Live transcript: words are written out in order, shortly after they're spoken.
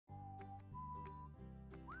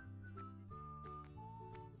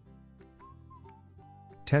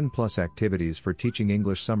10 plus activities for teaching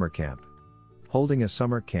English summer camp. Holding a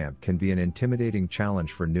summer camp can be an intimidating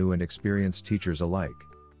challenge for new and experienced teachers alike.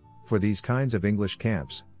 For these kinds of English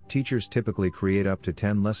camps, teachers typically create up to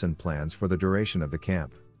 10 lesson plans for the duration of the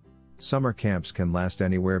camp. Summer camps can last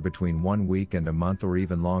anywhere between 1 week and a month or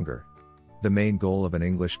even longer. The main goal of an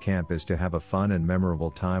English camp is to have a fun and memorable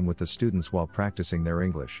time with the students while practicing their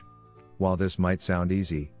English. While this might sound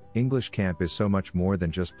easy, English camp is so much more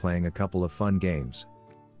than just playing a couple of fun games.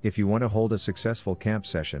 If you want to hold a successful camp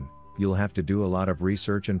session, you'll have to do a lot of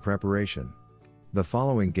research and preparation. The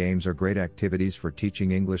following games are great activities for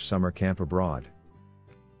teaching English summer camp abroad.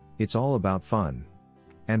 It's all about fun.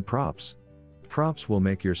 And props. Props will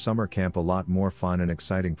make your summer camp a lot more fun and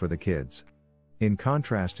exciting for the kids. In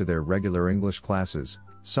contrast to their regular English classes,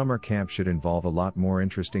 summer camp should involve a lot more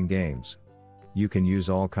interesting games. You can use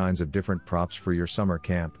all kinds of different props for your summer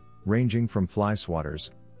camp, ranging from fly swatters,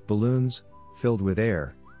 balloons, filled with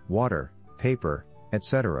air, water, paper,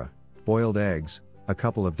 etc., boiled eggs, a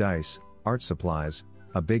couple of dice, art supplies,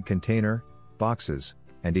 a big container, boxes,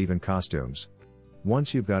 and even costumes.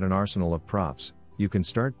 Once you've got an arsenal of props, you can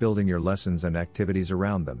start building your lessons and activities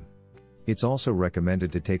around them. It's also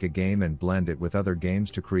recommended to take a game and blend it with other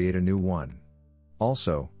games to create a new one.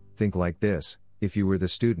 Also, think like this: if you were the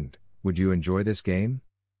student, would you enjoy this game?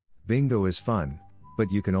 Bingo is fun,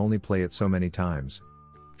 but you can only play it so many times.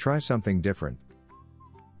 Try something different.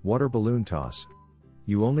 Water balloon toss.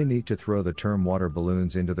 You only need to throw the term water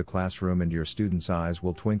balloons into the classroom and your students' eyes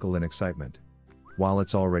will twinkle in excitement. While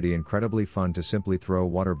it's already incredibly fun to simply throw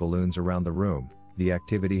water balloons around the room, the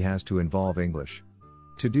activity has to involve English.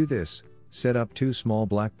 To do this, set up 2 small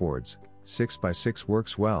blackboards, 6 by 6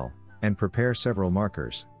 works well, and prepare several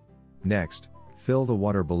markers. Next, fill the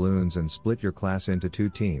water balloons and split your class into 2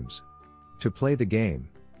 teams. To play the game,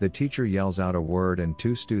 the teacher yells out a word and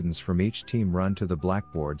 2 students from each team run to the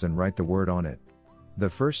blackboards and write the word on it. The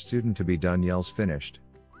first student to be done yells "finished."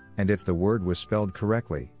 And if the word was spelled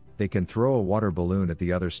correctly, they can throw a water balloon at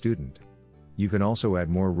the other student. You can also add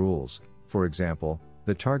more rules. For example,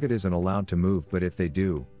 the target isn't allowed to move, but if they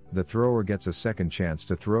do, the thrower gets a second chance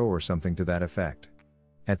to throw or something to that effect.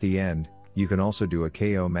 At the end, you can also do a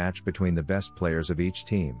KO match between the best players of each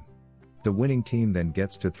team. The winning team then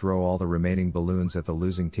gets to throw all the remaining balloons at the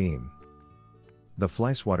losing team. The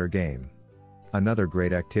fly swatter game. Another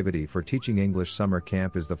great activity for teaching English summer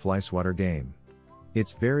camp is the fly swatter game.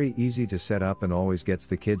 It's very easy to set up and always gets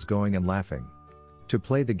the kids going and laughing. To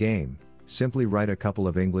play the game, simply write a couple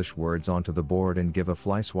of English words onto the board and give a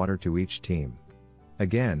fly swatter to each team.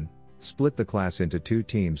 Again, split the class into 2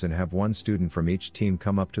 teams and have 1 student from each team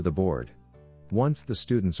come up to the board. Once the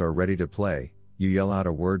students are ready to play, you yell out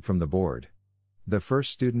a word from the board. The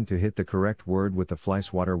first student to hit the correct word with the fly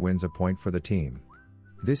swatter wins a point for the team.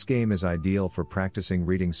 This game is ideal for practicing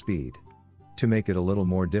reading speed. To make it a little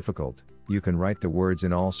more difficult, you can write the words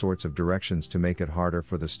in all sorts of directions to make it harder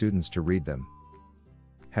for the students to read them.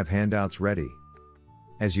 Have handouts ready.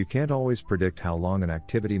 As you can't always predict how long an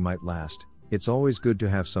activity might last, it's always good to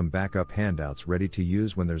have some backup handouts ready to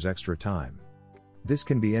use when there's extra time. This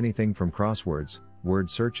can be anything from crosswords, word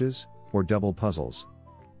searches, or double puzzles.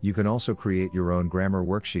 You can also create your own grammar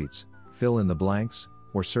worksheets, fill in the blanks,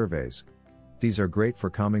 or surveys. These are great for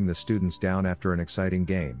calming the students down after an exciting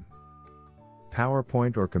game.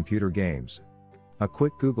 PowerPoint or computer games. A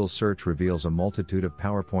quick Google search reveals a multitude of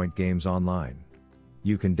PowerPoint games online.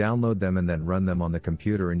 You can download them and then run them on the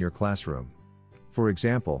computer in your classroom. For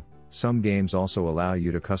example, some games also allow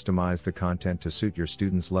you to customize the content to suit your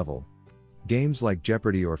students' level. Games like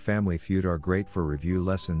Jeopardy or Family Feud are great for review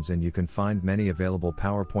lessons, and you can find many available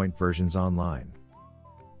PowerPoint versions online.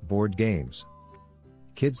 Board games.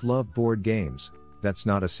 Kids love board games, that's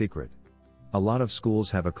not a secret. A lot of schools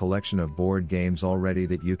have a collection of board games already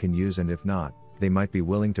that you can use, and if not, they might be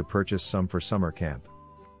willing to purchase some for summer camp.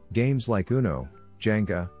 Games like Uno,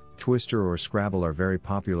 Jenga, Twister or Scrabble are very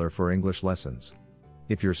popular for English lessons.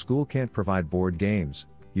 If your school can't provide board games,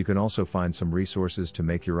 you can also find some resources to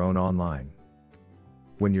make your own online.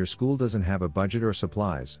 When your school doesn't have a budget or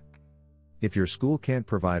supplies. If your school can't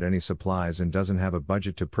provide any supplies and doesn't have a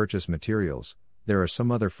budget to purchase materials, there are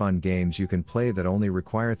some other fun games you can play that only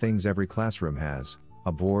require things every classroom has: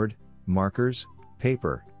 a board, markers,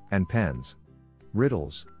 paper, and pens.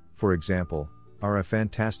 Riddles, for example, are a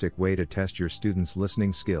fantastic way to test your students'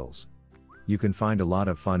 listening skills. You can find a lot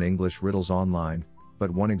of fun English riddles online, but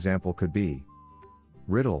one example could be: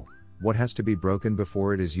 Riddle: what has to be broken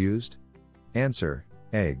before it is used? Answer: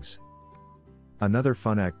 eggs. Another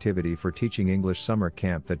fun activity for teaching English summer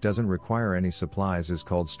camp that doesn't require any supplies is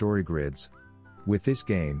called story grids. With this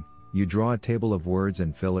game, you draw a table of words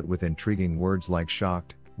and fill it with intriguing words like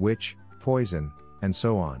shocked, witch, poison, and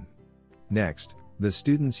so on. Next, the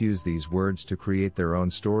students use these words to create their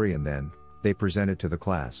own story and then, they present it to the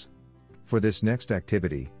class. For this next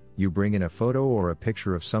activity, you bring in a photo or a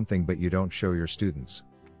picture of something but you don't show your students.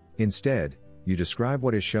 Instead, you describe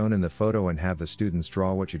what is shown in the photo and have the students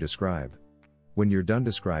draw what you describe. When you're done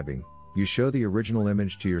describing, you show the original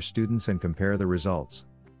image to your students and compare the results.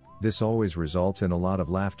 This always results in a lot of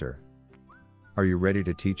laughter. Are you ready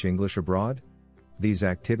to teach English abroad? These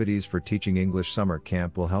activities for teaching English summer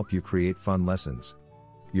camp will help you create fun lessons.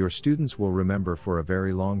 Your students will remember for a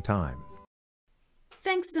very long time.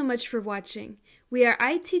 Thanks so much for watching. We are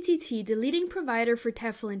ITTT, the leading provider for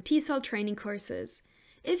TEFL and TESOL training courses.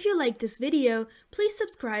 If you like this video, please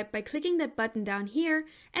subscribe by clicking that button down here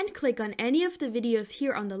and click on any of the videos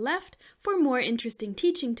here on the left for more interesting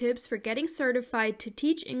teaching tips for getting certified to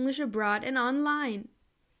teach English abroad and online.